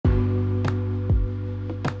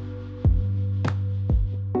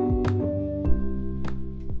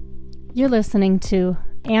You're listening to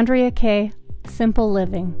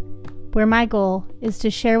Andreakayesimpleliving, where my goal is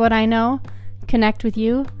to share what I know, connect with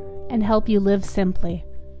you, and help you live simply.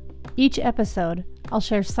 Each episode, I'll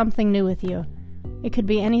share something new with you. It could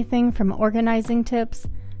be anything from organizing tips,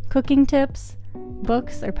 cooking tips,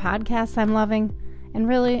 books or podcasts I'm loving, and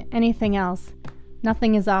really anything else.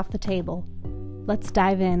 Nothing is off the table. Let's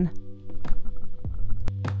dive in.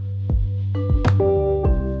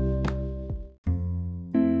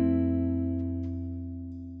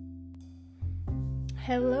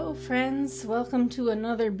 Hello friends, welcome to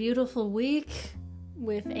another beautiful week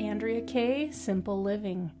with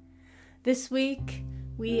Andreakayesimpleliving. This week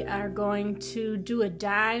we are going to do a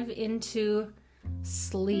dive into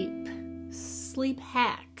sleep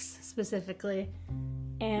hacks specifically,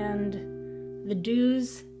 and the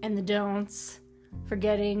do's and the don'ts for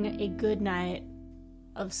getting a good night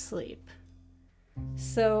of sleep.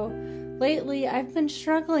 So lately I've been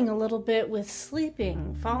struggling a little bit with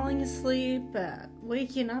sleeping, falling asleep,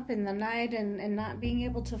 waking up in the night and not being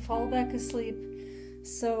able to fall back asleep.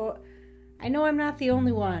 So I know I'm not the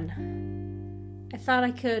only one. I thought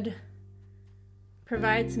I could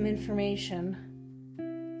provide some information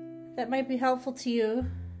that might be helpful to you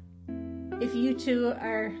if you too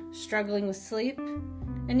are struggling with sleep.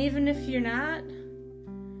 And even if you're not,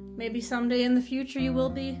 maybe someday in the future you will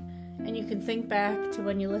be. And you can think back to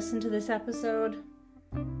when you listen to this episode,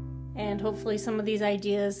 and hopefully some of these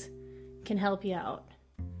ideas can help you out.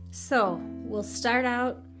 So, we'll start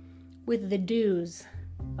out with the do's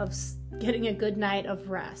of getting a good night of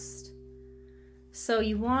rest. So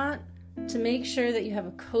you want to make sure that you have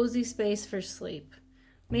a cozy space for sleep.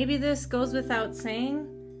 Maybe this goes without saying,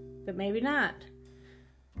 but maybe not.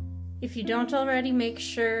 If you don't already, make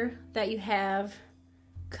sure that you have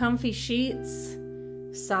comfy sheets,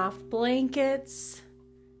 soft blankets,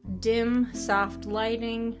 dim, soft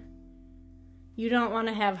lighting. You don't want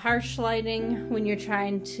to have harsh lighting when you're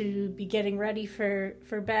trying to be getting ready for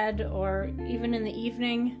bed or even in the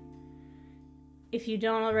evening. If you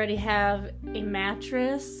don't already have a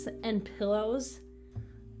mattress and pillows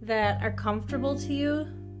that are comfortable to you,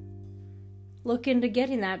 look into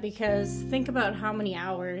getting that, because think about how many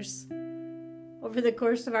hours over the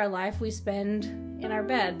course of our life we spend in our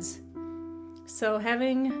beds. So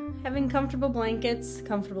having comfortable blankets,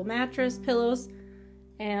 comfortable mattress, pillows,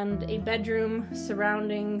 and a bedroom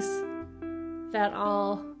surroundings that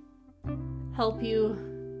all help you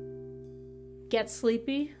get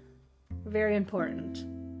sleepy, very important.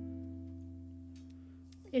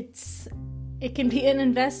 It can be an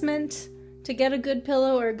investment to get a good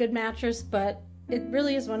pillow or a good mattress, but it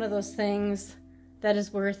really is one of those things that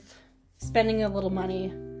is worth spending a little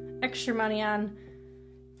money, extra money on,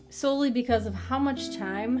 solely because of how much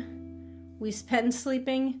time we spend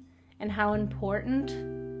sleeping and how important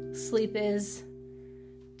sleep is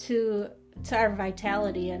to our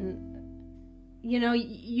vitality. And you know,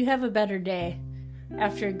 you have a better day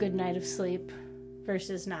after a good night of sleep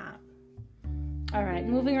versus not. All right,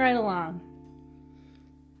 moving right along.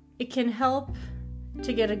 It can help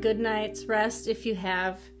to get a good night's rest if you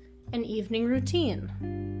have an evening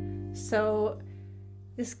routine. So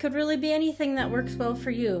this could really be anything that works well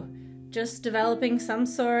for you. Just developing some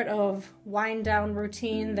sort of wind down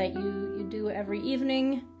routine that you do every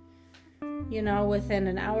evening, you know, within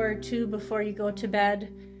an hour or two before you go to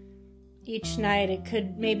bed each night. It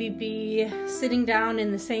could maybe be sitting down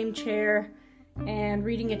in the same chair and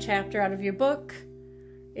reading a chapter out of your book.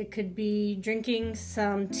 It could be drinking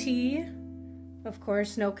some tea. Of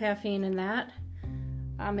course, no caffeine in that.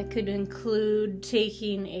 It could include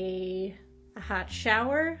taking a hot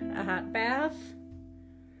shower, a hot bath,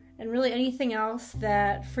 and really anything else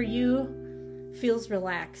that for you feels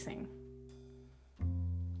relaxing.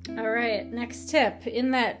 All right, next tip.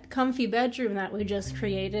 In that comfy bedroom that we just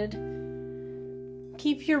created,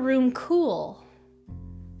 keep your room cool.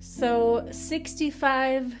 So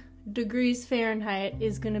 65 degrees Fahrenheit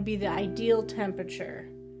is going to be the ideal temperature.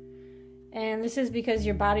 And this is because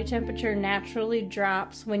your body temperature naturally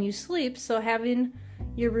drops when you sleep, so having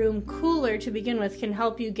your room cooler to begin with can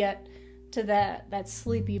help you get to that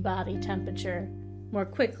sleepy body temperature more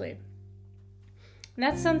quickly. And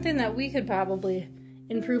that's something that we could probably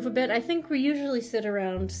improve a bit. I think we usually sit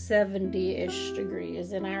around 70-ish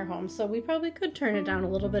degrees in our home, so we probably could turn it down a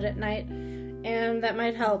little bit at night, and that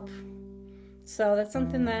might help. So that's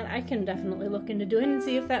something that I can definitely look into doing and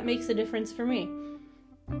see if that makes a difference for me.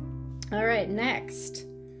 All right, next.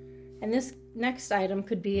 And this next item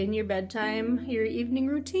could be in your bedtime, your evening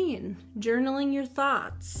routine, journaling your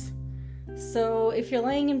thoughts. So if you're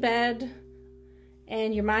laying in bed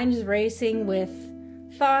and your mind is racing with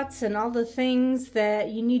thoughts and all the things that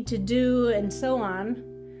you need to do and so on,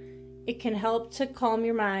 it can help to calm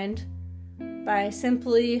your mind by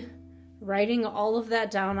simply writing all of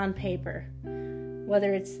that down on paper.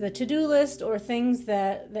 Whether it's the to-do list or things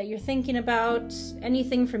that you're thinking about,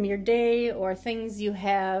 anything from your day or things you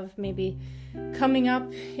have maybe coming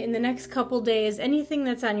up in the next couple days, anything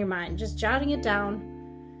that's on your mind, just jotting it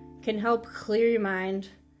down can help clear your mind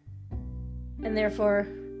and therefore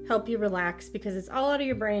help you relax because it's all out of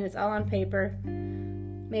your brain, it's all on paper.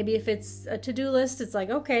 Maybe if it's a to-do list, it's like,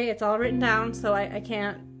 okay, it's all written down, so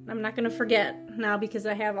I'm not going to forget now because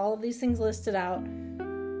I have all of these things listed out.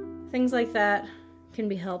 Things like that can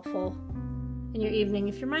be helpful in your evening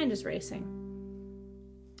if your mind is racing.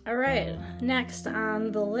 All right, next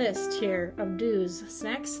on the list here of do's,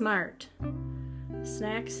 snack smart.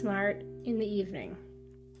 Snack smart in the evening.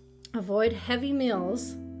 Avoid heavy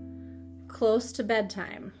meals close to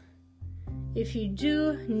bedtime. If you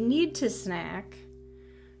do need to snack,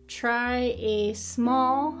 try a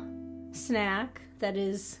small snack that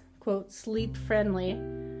is, quote, sleep friendly,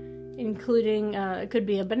 including it could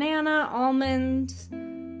be a banana, almonds,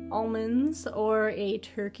 or a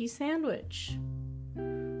turkey sandwich.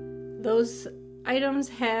 Those items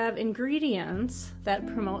have ingredients that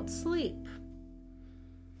promote sleep.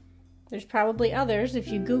 There's probably others. If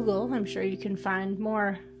you Google, I'm sure you can find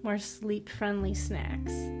more sleep-friendly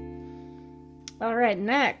snacks. All right,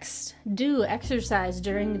 next, do exercise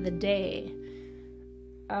during the day.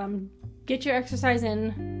 Get your exercise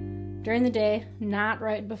in during the day, not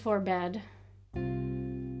right before bed.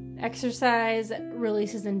 Exercise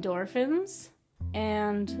releases endorphins,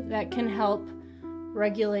 and that can help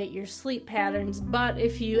regulate your sleep patterns. But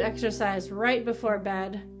if you exercise right before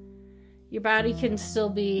bed, your body can still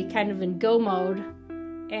be kind of in go mode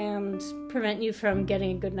and prevent you from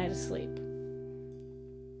getting a good night of sleep.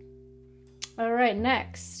 All right,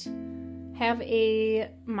 next, have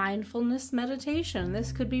a mindfulness meditation.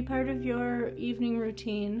 This could be part of your evening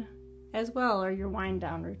routine as well, or your wind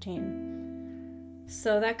down routine.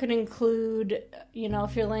 So that could include,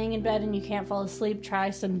 if you're laying in bed and you can't fall asleep, try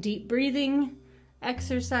some deep breathing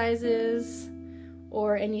exercises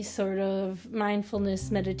or any sort of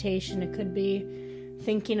mindfulness meditation. It could be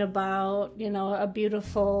thinking about, a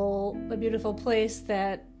beautiful place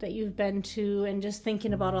that you've been to and just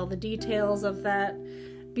thinking about all the details of that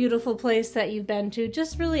beautiful place that you've been to.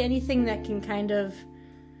 Just really anything that can kind of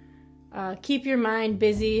keep your mind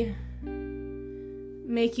busy,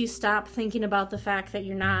 make you stop thinking about the fact that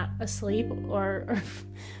you're not asleep or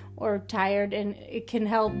tired, and it can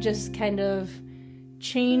help just kind of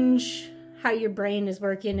change how your brain is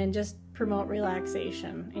working and just promote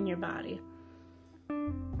relaxation in your body.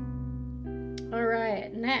 All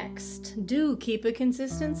right, next, do keep a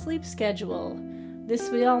consistent sleep schedule. This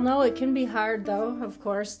we all know. It can be hard, though, of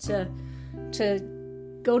course, to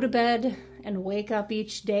go to bed and wake up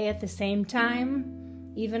each day at the same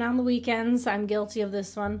time. Even on the weekends, I'm guilty of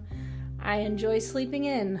this one. I enjoy sleeping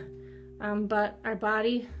in, but our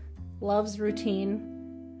body loves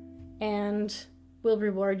routine and will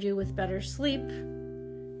reward you with better sleep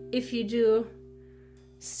if you do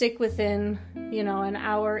stick within, an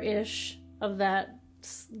hour-ish of that,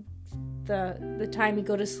 the time you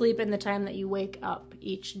go to sleep and the time that you wake up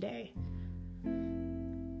each day.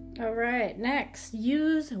 All right, next,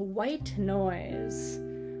 use white noise.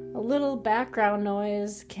 A little background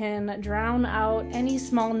noise can drown out any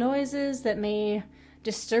small noises that may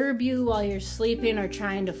disturb you while you're sleeping or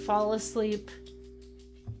trying to fall asleep.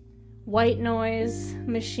 White noise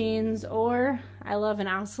machines, or I love an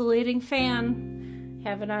oscillating fan.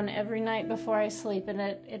 Have it on every night before I sleep, and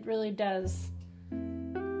it really does,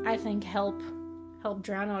 I think, help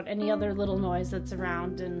drown out any other little noise that's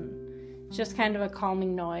around, and it's just kind of a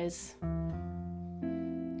calming noise.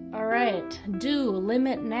 All right, do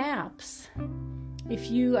limit naps. If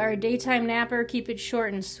you are a daytime napper, keep it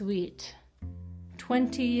short and sweet.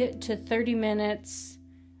 20 to 30 minutes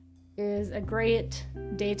is a great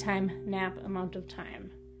daytime nap amount of time.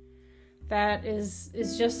 That is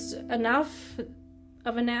just enough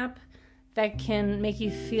of a nap that can make you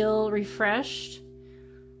feel refreshed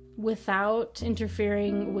without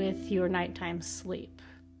interfering with your nighttime sleep.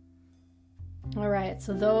 All right,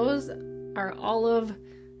 so those are all of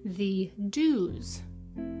the do's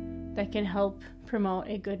that can help promote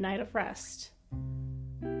a good night of rest.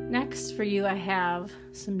 Next for you, I have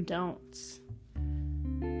some don'ts.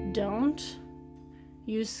 Don't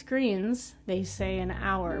use screens, they say, an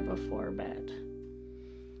hour before bed.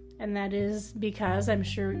 And that is because, I'm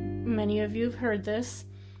sure many of you have heard this,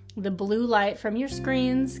 the blue light from your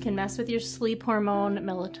screens can mess with your sleep hormone,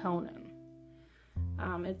 melatonin.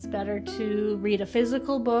 It's better to read a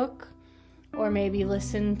physical book or maybe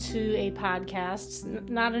listen to a podcast.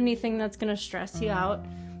 Not anything that's going to stress you out.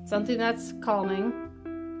 Something that's calming.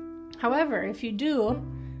 However, if you do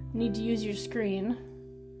need to use your screen,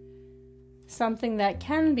 something that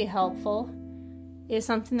can be helpful is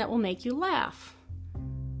something that will make you laugh.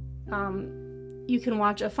 You can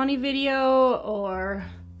watch a funny video or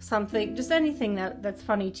something, just anything that's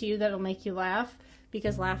funny to you that'll make you laugh,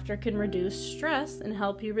 because laughter can reduce stress and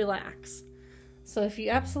help you relax. So if you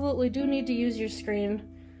absolutely do need to use your screen,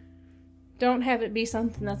 don't have it be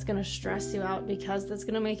something that's going to stress you out, because that's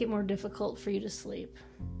going to make it more difficult for you to sleep.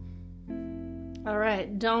 All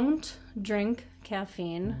right, don't drink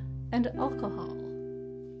caffeine and alcohol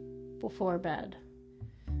before bed.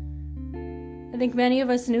 I think many of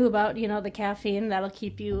us knew about, the caffeine that'll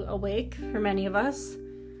keep you awake, for many of us.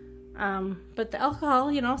 But the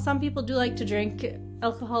alcohol, some people do like to drink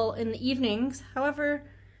alcohol in the evenings. However,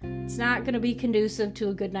 it's not going to be conducive to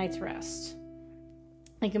a good night's rest.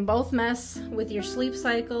 They can both mess with your sleep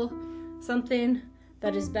cycle. Something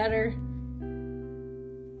that is better,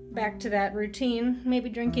 back to that routine, maybe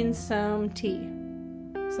drinking some tea,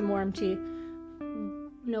 some warm tea,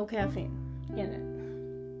 no caffeine in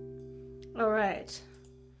it. All right.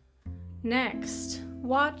 Next,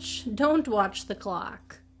 don't watch the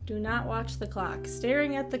clock. Do not watch the clock.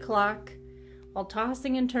 Staring at the clock while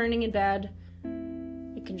tossing and turning in bed,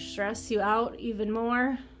 it can stress you out even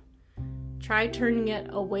more. Try turning it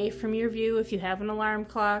away from your view if you have an alarm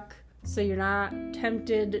clock, so you're not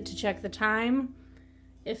tempted to check the time.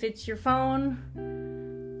 If it's your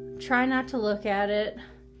phone, try not to look at it.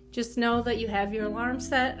 Just know that you have your alarm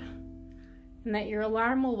set and that your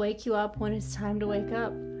alarm will wake you up when it's time to wake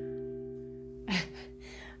up.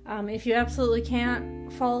 If you absolutely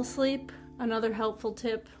can't fall asleep, another helpful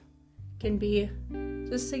tip can be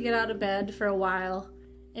just to get out of bed for a while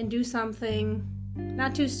and do something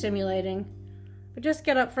not too stimulating, but just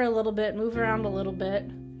get up for a little bit, move around a little bit,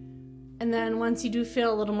 and then once you do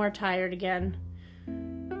feel a little more tired again,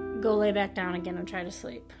 go lay back down again and try to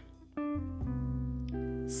sleep.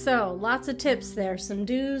 So, lots of tips there, some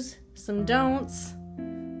do's, some don'ts.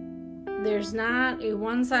 There's not a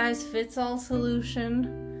one-size-fits-all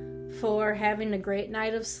solution for having a great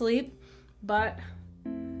night of sleep, but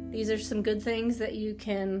these are some good things that you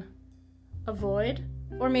can avoid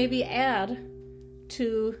or maybe add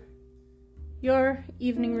to your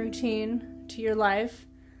evening routine, to your life,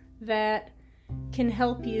 that can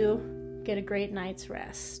help you get a great night's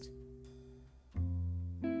rest.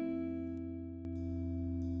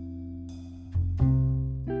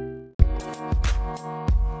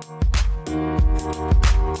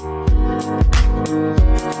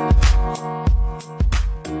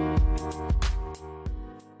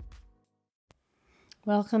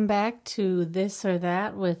 Welcome back to This or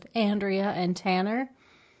That with Andrea and Tanner,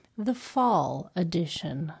 the fall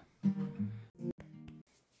edition.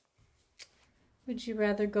 Would you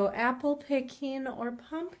rather go apple picking or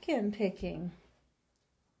pumpkin picking?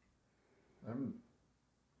 I'm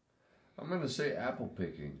going to say apple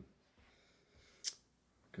picking,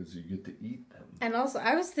 because you get to eat them. And also,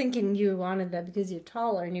 I was thinking you wanted that because you're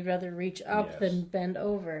taller and you'd rather reach up than bend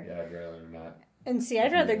over. Yeah, I'd rather not. And see,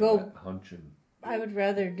 I'd rather go hunching. I would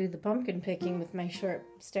rather do the pumpkin picking with my short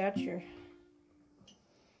stature.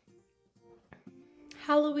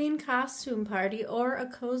 Halloween costume party or a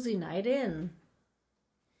cozy night in?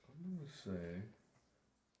 I'm going to say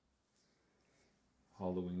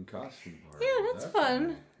Halloween costume party. Yeah, that's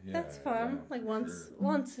fun. Yeah, that's fun. Yeah, like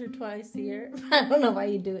once or twice a year. I don't know why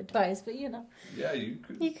you do it twice, but Yeah, you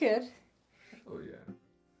could. You could. Oh, yeah.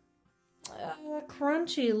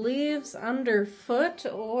 Crunchy leaves underfoot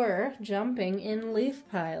or jumping in leaf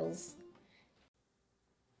piles.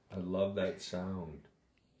 I love that sound.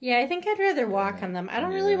 Yeah, I think I'd rather walk on them. I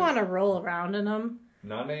don't really want to roll around in them.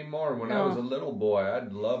 Not anymore. When I was a little boy,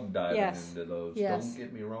 I'd love diving into those. Yes. Don't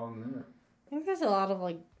get me wrong there. I think there's a lot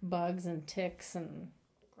of bugs and ticks and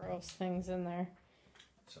gross things in there.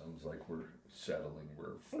 Sounds like we're settling.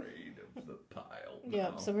 We're afraid of the pile now.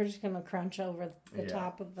 Yep, so we're just going to crunch over the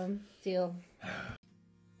top of them. Deal.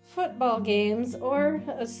 Football games or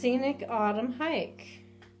a scenic autumn hike?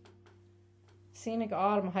 Scenic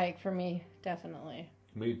autumn hike for me, definitely.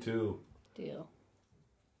 Me too. Deal.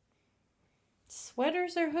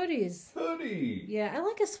 Sweaters or hoodies? Hoodie! Yeah, I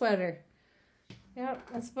like a sweater. Yep,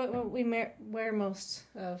 that's what we wear most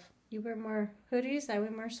of. You wear more hoodies, I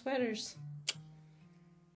wear more sweaters.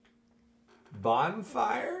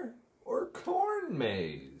 Bonfire or corn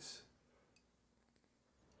maze?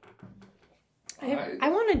 I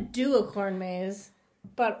want to do a corn maze,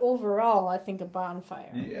 But overall, I think a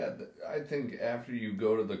bonfire. Yeah, I think after you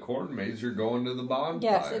go to the corn maze, you're going to the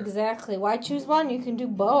bonfire. Yes, exactly. Why choose one? You can do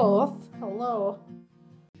both. Hello.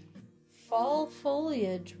 Fall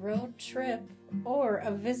foliage road trip or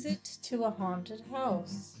a visit to a haunted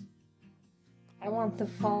house. I want the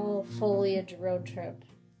fall foliage road trip.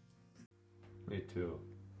 Me too.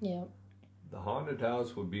 Yeah. The haunted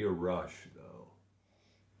house would be a rush, though.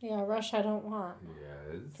 Yeah, rush I don't want.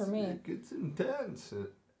 Yeah, for me. It gets intense.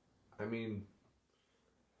 I mean,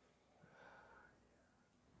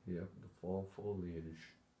 yep, the fall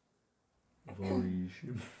foliage.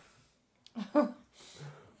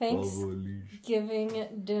 Thanksgiving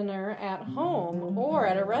dinner at home or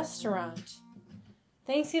at a restaurant.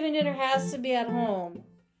 Thanksgiving dinner has to be at home.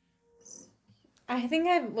 I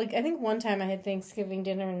think one time I had Thanksgiving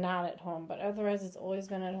dinner not at home, but otherwise it's always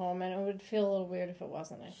been at home, and it would feel a little weird if it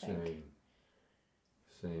wasn't, I think.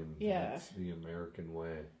 Same. Yeah. That's the American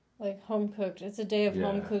way. Like home cooked. It's a day of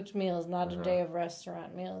home cooked meals, not a day of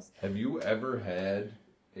restaurant meals. Have you ever had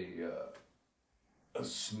a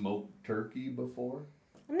smoked turkey before?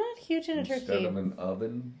 I'm not huge into turkey. Instead of an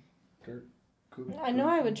oven cooked. I know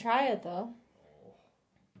I would try it though.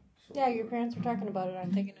 So yeah, your parents were talking about it.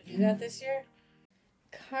 I'm thinking to do that this year.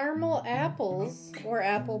 Caramel apples or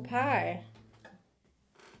apple pie?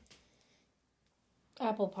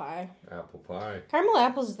 Apple pie. Apple pie. Caramel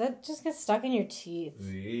apples, that just gets stuck in your teeth.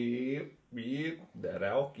 Yep. That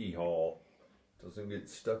alcohol doesn't get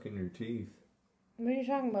stuck in your teeth. What are you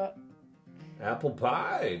talking about? Apple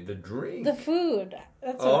pie, the drink. The food.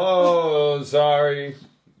 Sorry.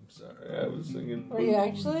 I was thinking. Were you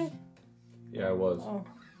actually? Yeah, I was. Oh.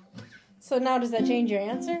 So now does that change your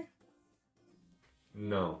answer?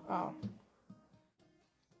 No. Oh.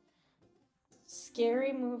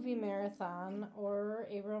 Scary movie marathon or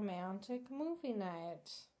a romantic movie night?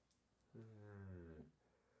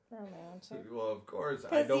 Romantic. Well, of course,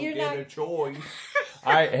 I don't get a choice.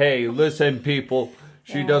 Hey, listen, people.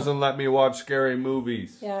 She doesn't let me watch scary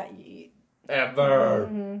movies. Yeah. Ever.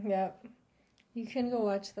 Mm-hmm, yep. You can go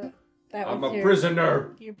watch that. I'm a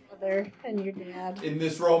prisoner. Your brother and your dad. In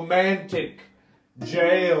this romantic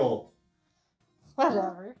jail.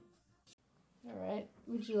 Whatever. All right.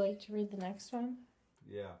 Would you like to read the next one?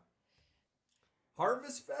 Yeah.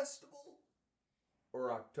 Harvest Festival or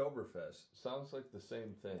Oktoberfest? Sounds like the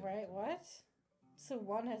same thing. Right, what? So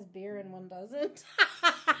one has beer and one doesn't?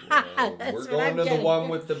 Well, we're going to the one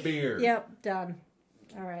with the beer. Yep, done.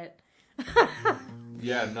 All right.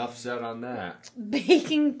 Yeah, enough said on that.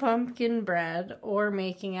 Baking pumpkin bread or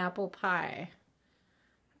making apple pie?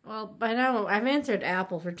 Well, by now I've answered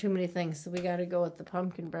apple for too many things, so we got to go with the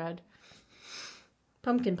pumpkin bread.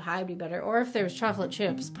 Pumpkin pie would be better. Or if there was chocolate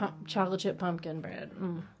chips, chocolate chip pumpkin bread.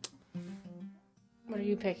 What are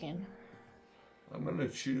you picking? I'm going to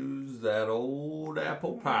choose that old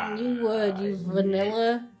apple pie. You would, you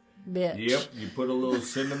vanilla bitch. Yep, you put a little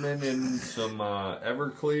cinnamon and some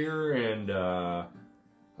Everclear, and I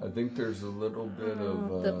think there's a little bit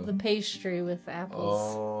of... The pastry with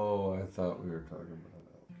apples. Oh, I thought we were talking about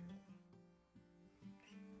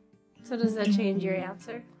that. So does that change your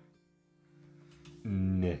answer?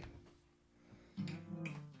 Nah.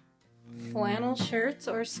 Flannel shirts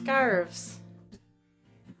or scarves?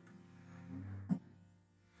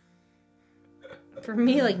 For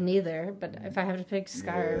me, like neither, but if I have to pick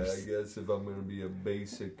scarves. Yeah, I guess if I'm going to be a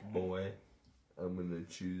basic boy, I'm going to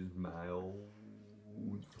choose my old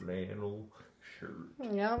flannel shirt.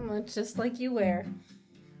 Yeah, much just like you wear.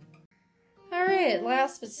 Alright,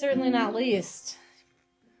 last but certainly not least.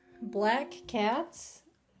 Black cats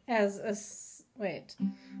as a... Wait.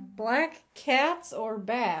 Black cats or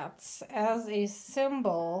bats as a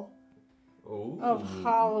symbol of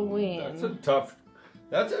Halloween.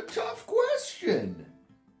 That's a tough question.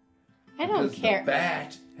 I don't care. The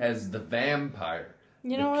bat has the vampire.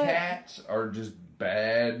 You know what? The cats are just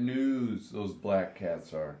bad news. Those black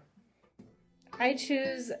cats are. I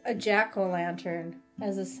choose a jack-o'-lantern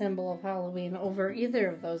as a symbol of Halloween over either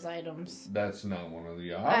of those items. That's not one of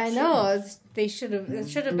the options. I know. It should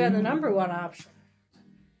have been the number one option.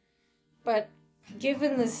 But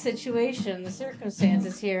given the situation, the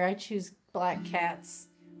circumstances here, I choose black cats.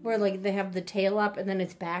 Where, like, they have the tail up and then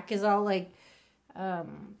its back is all, like,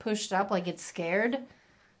 pushed up like it's scared.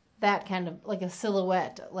 That kind of, like a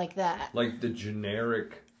silhouette like that. Like the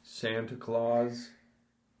generic Santa Claus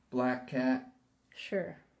black cat?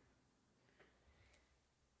 Sure.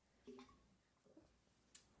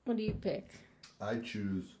 What do you pick? I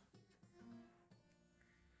choose...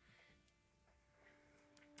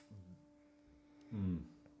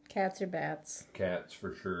 Cats or bats? Cats,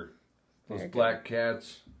 for sure. Those Very black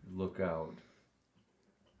cats, look out.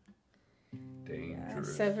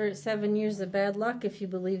 Dangerous. 7 years of bad luck if you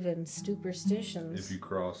believe in superstitions. If you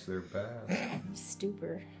cross their path.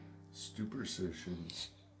 Superstitions.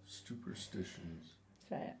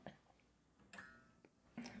 That's right.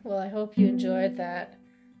 Well, I hope you enjoyed that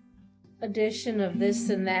edition of This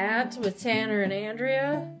and That with Tanner and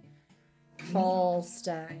Andrea. Fall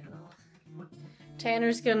style.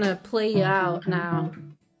 Tanner's gonna play you out now.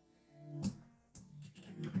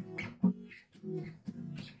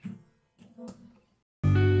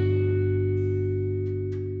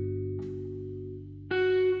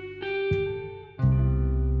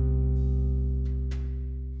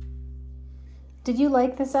 Did you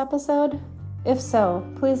like this episode? If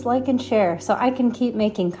so, please like and share so I can keep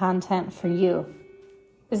making content for you.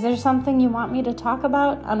 Is there something you want me to talk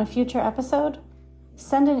about on a future episode?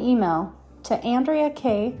 Send an email to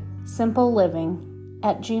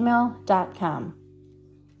Andreakayesimpleliving@gmail.com.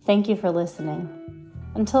 Thank you for listening.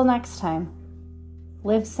 Until next time,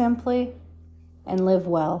 live simply and live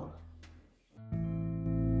well.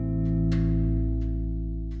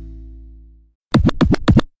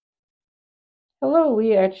 Hello,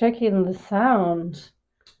 we are checking the sound.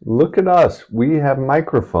 Look at us. We have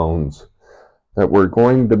microphones that we're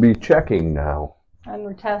going to be checking now. And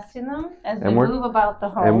we're testing them as we move about the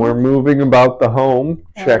home. And we're moving about the home,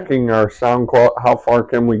 checking our sound quality. How far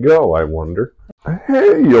can we go, I wonder?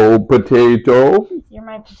 Hey, old potato. You're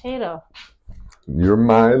my potato. You're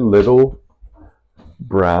my little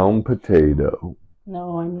brown potato.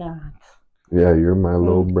 No, I'm not. Yeah, you're my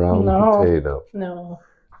little brown potato. No.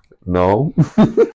 No?